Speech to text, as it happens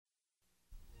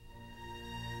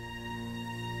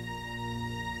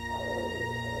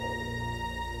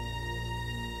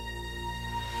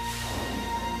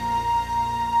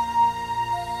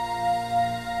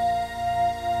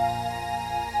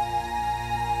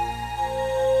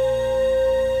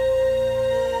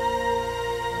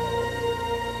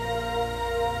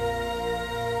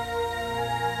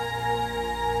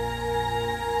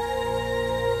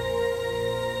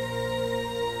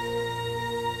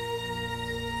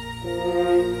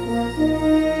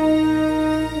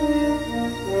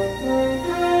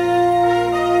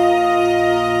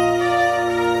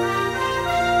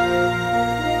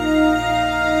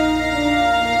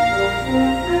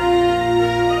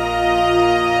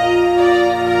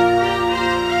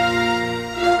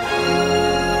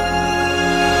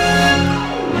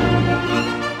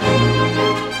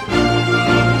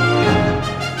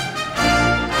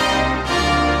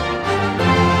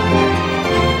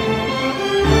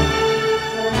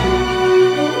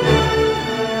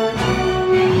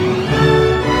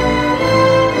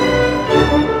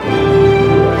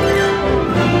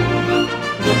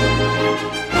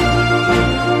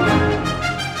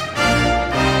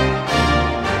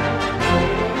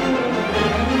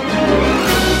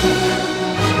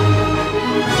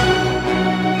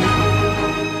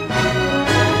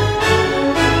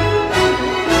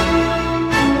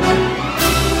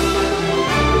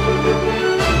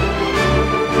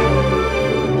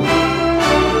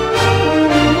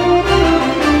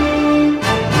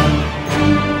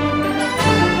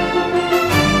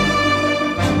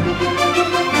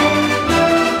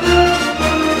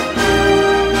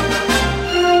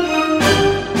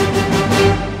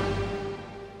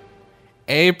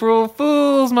April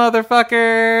Fools,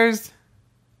 motherfuckers!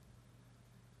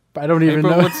 I don't even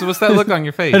know. What's that look on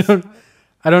your face?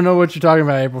 I don't know what you're talking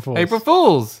about. April Fools. April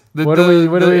Fools.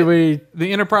 The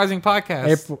Enterprising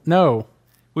Podcast. No.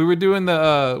 We were doing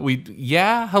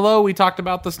hello. We talked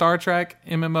about the Star Trek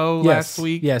MMO last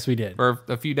week. Yes, we did. Or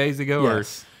a few days ago,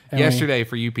 yes. Or yesterday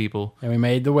for you people. And we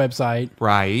made the website.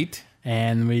 Right.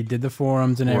 And we did the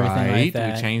forums and everything like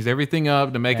that. We changed everything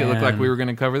up to make it look like we were going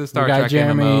to cover the Star Trek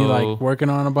Jeremy, MMO. like working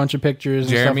on a bunch of pictures.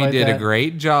 Jeremy and stuff like did that. a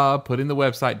great job putting the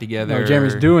website together. No,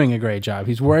 Jeremy's doing a great job.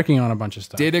 He's working on a bunch of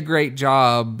stuff. Did a great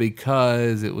job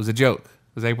because it was a joke.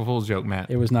 It was April Fool's joke,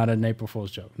 Matt. It was not an April Fool's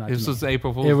joke. This was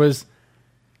April Fool's. It was.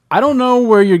 I don't know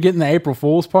where you're getting the April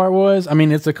Fool's part was. I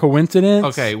mean, it's a coincidence.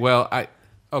 Okay, well,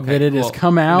 that it has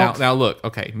come out. Now look,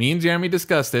 okay, me and Jeremy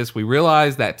discussed this. We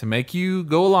realized that to make you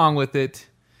go along with it,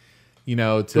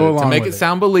 to make it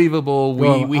sound believable,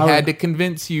 we had to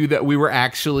convince you that we were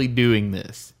actually doing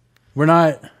this. We're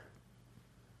not.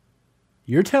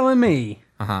 You're telling me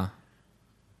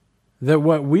that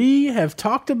what we have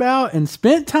talked about and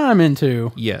spent time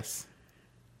into is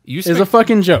a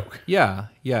fucking joke. Yeah.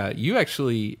 You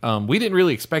actually, we didn't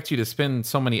really expect you to spend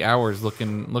so many hours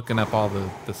looking up all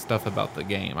the stuff about the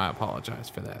game. I apologize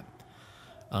for that.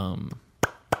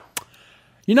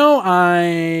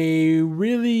 I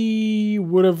really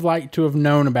would have liked to have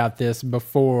known about this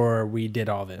before we did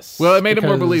all this. Well, it made it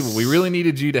more believable. We really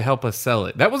needed you to help us sell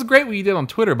it. That was great what you did on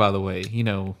Twitter, by the way.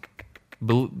 Going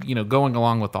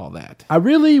along with all that. I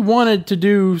really wanted to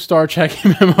do Star Trek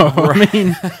MMO.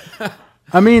 Right.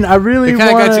 I really kind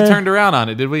of got you turned around on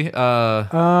it, did we?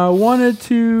 Wanted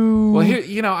to. Well,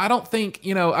 here, I don't think,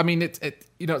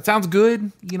 it sounds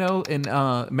good,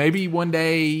 and maybe one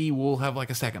day we'll have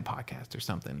like a second podcast or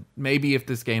something. Maybe if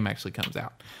this game actually comes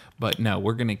out. But no,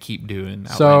 we're going to keep doing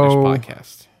Outlandish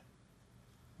podcast.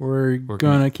 We're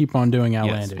going to keep on doing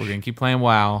Outlandish. Yes, we're going to keep playing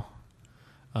WoW.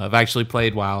 I've actually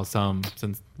played WoW some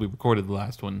since we recorded the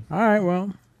last one. All right,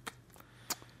 well.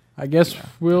 I guess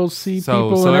we'll see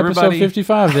people in episode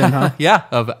 55 then, huh? Yeah,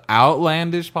 of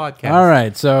Outlandish podcast. All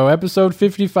right, so episode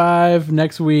 55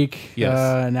 next week.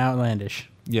 Yes. In Outlandish.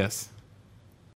 Yes.